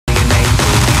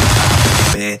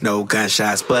getting no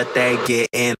gunshots, but they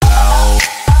getting low,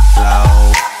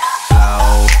 low,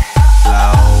 low,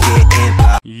 low, getting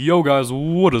low. Yo guys,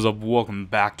 what is up? Welcome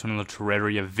back to another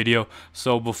Terraria video.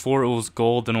 So before it was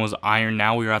gold, then it was iron.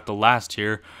 Now we are at the last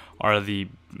tier, or the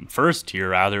first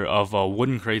tier rather, of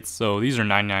wooden crates. So these are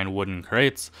 99 wooden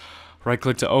crates. Right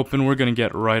click to open. We're gonna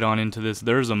get right on into this.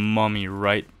 There's a mummy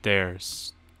right there.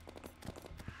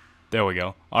 There we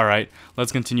go. Alright,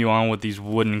 let's continue on with these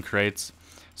wooden crates.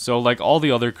 So like all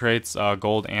the other crates,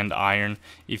 gold and iron,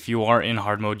 if you are in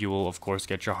hard mode, you will of course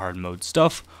get your hard mode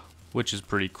stuff, which is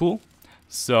pretty cool.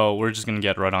 So we're just going to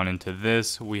get right on into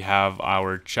this. We have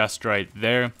our chest right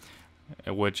there,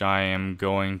 which I am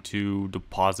going to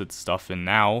deposit stuff in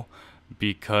now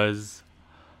because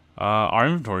our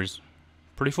inventory's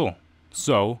pretty full.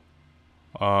 So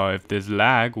if there's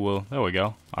lag, there we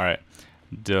go. Alright,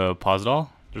 deposit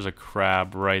all. There's a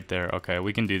crab right there. Okay,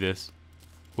 we can do this.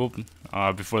 Whoop.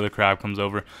 Before the crab comes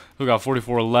over. We got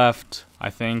 44 left, I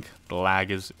think. The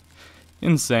lag is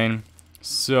insane.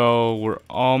 So we're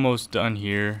almost done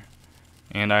here.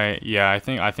 And I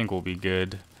think we'll be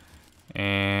good.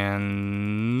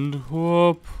 And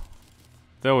whoop.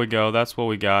 There we go. That's what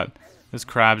we got. This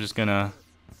crab's just gonna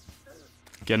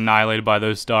get annihilated by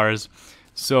those stars.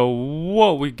 So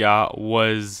what we got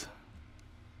was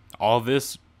all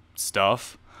this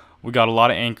stuff. We got a lot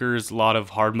of anchors, a lot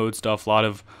of hard mode stuff, a lot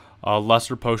of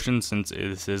lesser potions since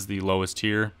this is the lowest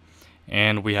tier.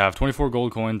 And we have 24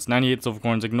 gold coins, 98 silver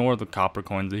coins. Ignore the copper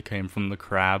coins, they came from the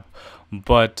crab.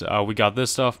 But we got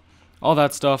this stuff, all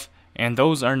that stuff, and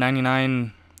those are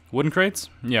 99 wooden crates?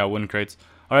 Yeah, wooden crates.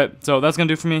 Alright, so that's going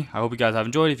to do for me. I hope you guys have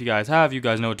enjoyed. If you guys have, you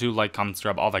guys know what to do. Like, comment,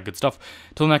 subscribe, all that good stuff.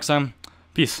 Till next time,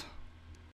 peace.